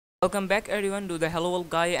Welcome back everyone to the Hello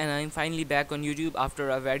World Guy, and I'm finally back on YouTube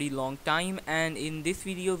after a very long time. And in this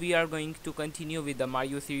video we are going to continue with the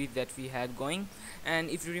Mario series that we had going.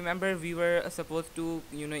 And if you remember, we were supposed to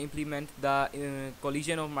implement the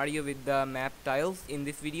collision of Mario with the map tiles in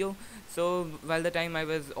this video. So while the time I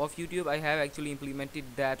was off YouTube, I have actually implemented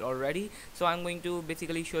that already. So I'm going to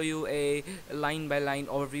basically show you a line by line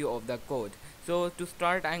overview of the code. So to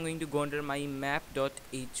start, I'm going to go under my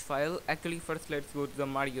map.h file. Actually, first let's go to the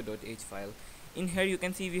mario.h file. In here you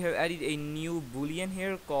can see we have added a new boolean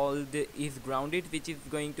here called is grounded, which is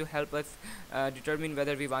going to help us determine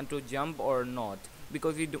whether we want to jump or not,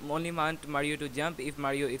 because we only want Mario to jump if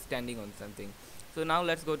Mario is standing on something. So now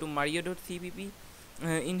let's go to mario.cpp.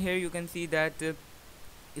 In here you can see that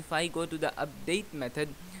if I go to the update method,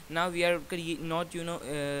 now we are not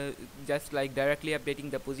just like directly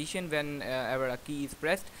updating the position whenever a key is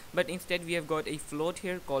pressed, but instead we have got a float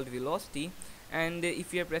here called velocity. And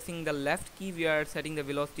if we are pressing the left key, we are setting the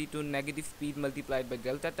velocity to negative speed multiplied by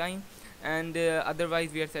delta time, and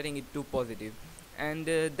otherwise we are setting it to positive. And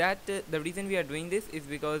the reason we are doing this is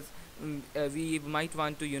because we might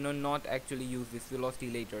want to not actually use this velocity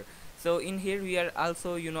later. So in here we are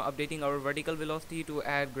also updating our vertical velocity to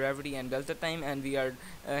add gravity and delta time, and we are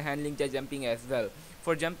handling the jumping as well.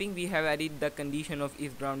 For jumping, we have added the condition of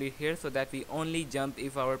is grounded here, so that we only jump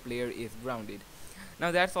if our player is grounded. Now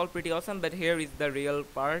that's all pretty awesome, but here is the real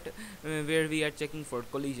part where we are checking for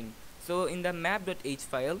collision. So in the map.h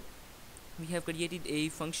file, we have created a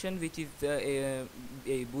function which is a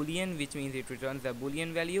boolean, which means it returns a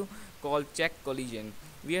boolean value called check collision.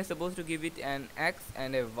 We are supposed to give it an x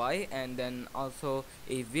and a y, and then also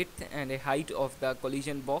a width and a height of the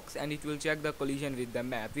collision box, and it will check the collision with the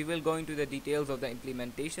map. We will go into the details of the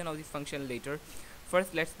implementation of this function later.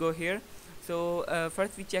 First let's go here. So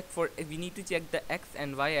first we need to check the x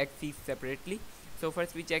and y axes separately. So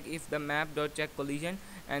first we check if the map.check collision,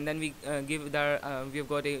 and then we give the we've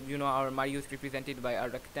got a our Mario is represented by a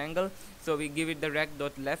rectangle, so we give it the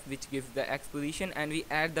rect.left, which gives the x position, and we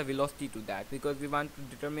add the velocity to that, because we want to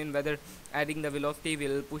determine whether adding the velocity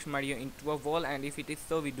will push Mario into a wall, and if it is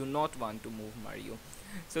so, we do not want to move Mario.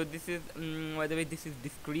 So this is by the way, this is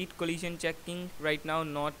discrete collision checking right now,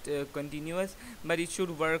 not continuous, but it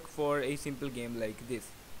should work for a simple game like this.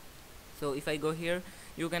 So if I go here,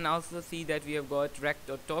 you can also see that we have got rect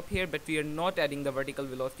or top here, but we are not adding the vertical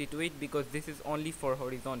velocity to it because this is only for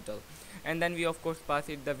horizontal. And then we of course pass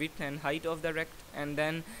it the width and height of the rect, and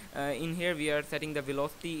then in here we are setting the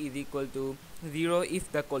velocity is equal to 0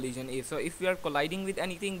 if the collision is. So if we are colliding with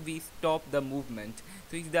anything, we stop the movement.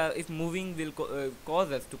 So if moving will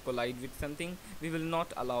cause us to collide with something, we will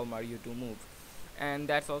not allow Mario to move. And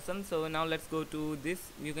that's awesome. So now let's go to this.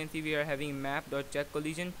 You can see we are having map.check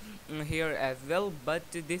collision here as well, but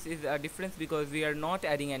this is a difference because we are not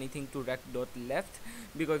adding anything to rect.left,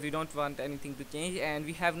 because we don't want anything to change, and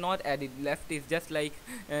we have not added left. Is just like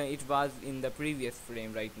it was in the previous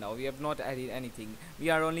frame. Right now we have not added anything,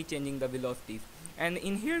 we are only changing the velocities. And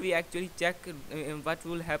in here we actually check what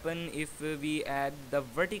will happen if we add the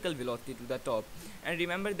vertical velocity to the top. And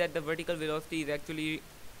remember that the vertical velocity is actually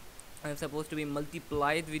supposed to be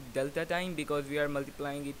multiplied with delta time, because we are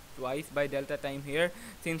multiplying it twice by delta time here,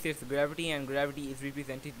 since it's gravity, and gravity is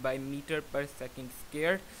represented by meter per second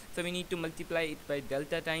squared. So we need to multiply it by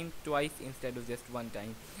delta time twice instead of just one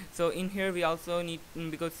time. So in here we also need,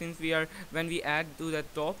 because since when we add to the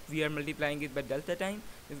top, we are multiplying it by delta time,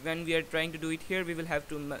 when we are trying to do it here, we will have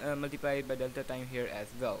to multiply it by delta time here as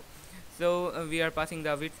well. So we are passing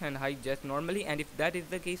the width and height just normally, and if that is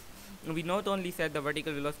the case, we not only set the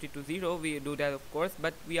vertical velocity to 0, we do that of course,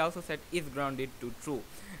 but we also set is grounded to true.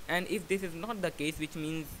 And if this is not the case, which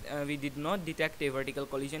means we did not detect a vertical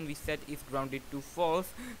collision, we set is grounded to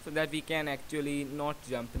false, so that we can actually not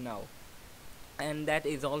jump now. And that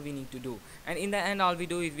is all we need to do. And in the end, all we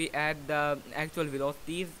do is we add the actual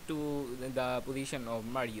velocities to the position of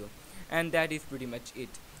Mario, and that is pretty much it.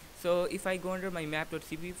 So if I go under my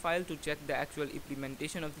map.cpp file to check the actual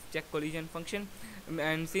implementation of this check collision function,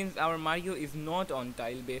 and since our Mario is not on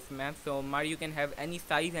tile based map, so Mario can have any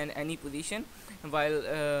size and any position, while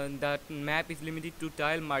that map is limited to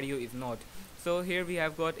tile, Mario is not. So here we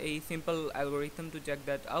have got a simple algorithm to check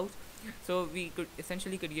that out. So we could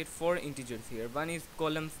essentially create 4 integers here. One is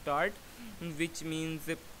column start, which means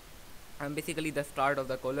basically the start of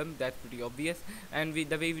the column. That's pretty obvious, and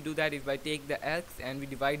the way we do that is by take the x and we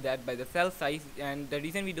divide that by the cell size. And the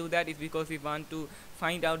reason we do that is because we want to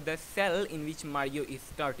find out the cell in which Mario is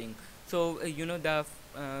starting. So the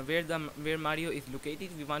where Mario is located,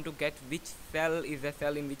 we want to get which cell is the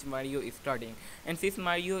cell in which Mario is starting. And since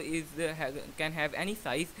Mario is can have any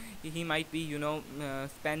size, he might be,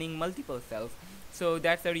 spanning multiple cells. So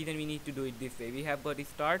that's the reason we need to do it this way. We have got a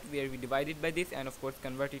start where we divide it by this and of course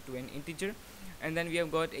convert it to an integer, and then we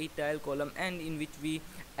have got a tile column and in which we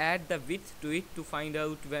add the width to it to find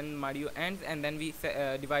out when Mario ends, and then we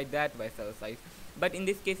divide that by cell size. But in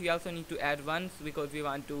this case we also need to add ones because we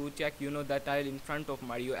want to check, the tile in front of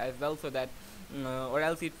Mario as well, so that or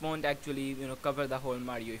else it won't actually, cover the whole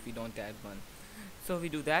Mario if we don't add one. So we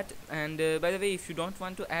do that. And by the way, if you don't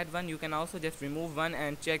want to add one, you can also just remove one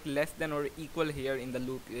and check less than or equal here in the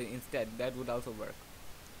loop instead. That would also work.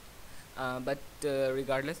 But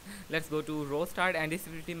regardless, let's go to row start, and it's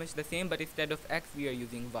pretty much the same, but instead of x we are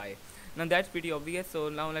using y. Now that's pretty obvious. So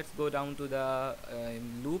now let's go down to the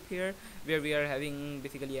loop here, where we are having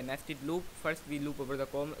basically a nested loop. First we loop over the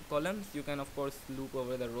columns. You can of course loop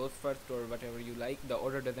over the rows first or whatever you like, the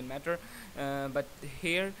order doesn't matter. But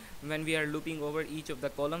here when we are looping over each of the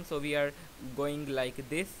columns, so we are going like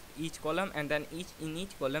this, each column, and then in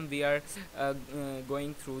each column we are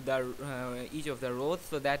going through the each of the rows,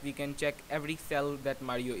 so that we can check every cell that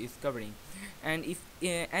Mario is covering. And if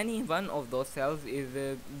any one of those cells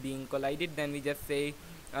is being collided, then we just say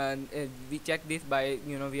we check this by,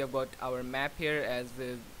 we have got our map here as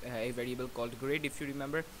a variable called grid, if you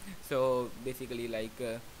remember. So basically like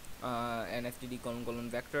an std colon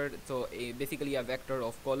vector, so basically a vector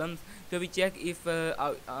of columns. So we check if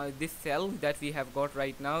this cell that we have got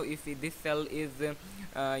right now, if this cell is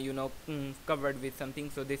covered with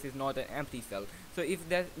something, so this is not an empty cell. So if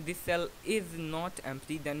this cell is not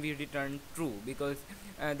empty, then we return true, because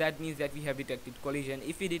that means that we have detected collision.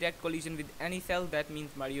 If we detect collision with any cell, that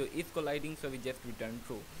means Mario is colliding, so we just return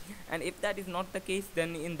true. And if that is not the case,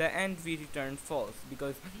 then in the end we return false,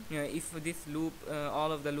 because if this loop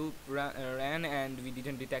all of the loop ran and we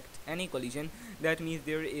didn't detect any collision, that means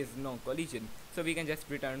there is no collision, so we can just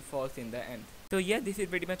return false in the end. So yeah, this is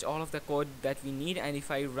pretty much all of the code that we need. And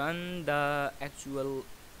if I run the actual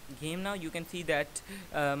game now, you can see that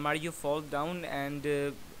Mario falls down,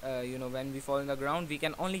 and when we fall on the ground, we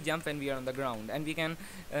can only jump when we are on the ground, and we can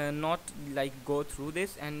not like go through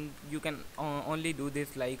this, and you can only do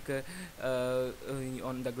this like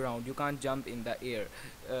on the ground. You can't jump in the air,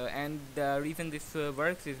 and the reason this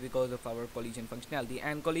works is because of our collision functionality.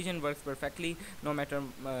 And collision works perfectly no matter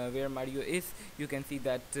where Mario is. You can see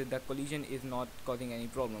that the collision is not causing any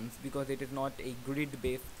problems because it is not a grid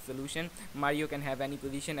based solution. Mario can have any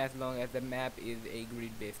position as long as the map is a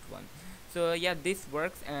grid based one. So yeah, this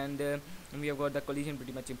works, and we have got the collision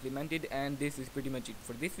pretty much implemented, and this is pretty much it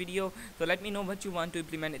for this video. So let me know what you want to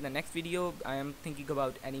implement in the next video. I am thinking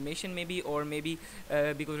about animation maybe, or maybe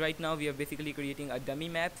because right now we are basically creating a dummy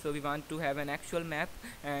map, so we want to have an actual map,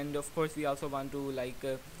 and of course we also want to like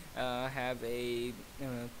have a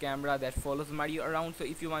camera that follows Mario around. So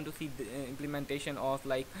if you want to see the implementation of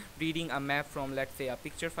like reading a map from, let's say, a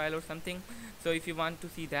picture file or something, so if you want to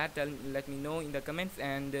see that, let me know in the comments.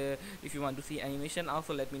 And if you want to see animation,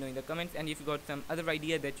 also let me know in the comments. And if you got some other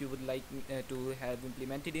idea that you would like to have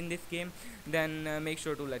implemented in this game, then make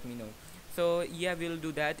sure to let me know. So yeah, we'll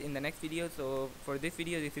do that in the next video. So for this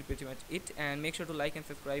video, this is pretty much it, and make sure to like and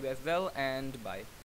subscribe as well, and bye.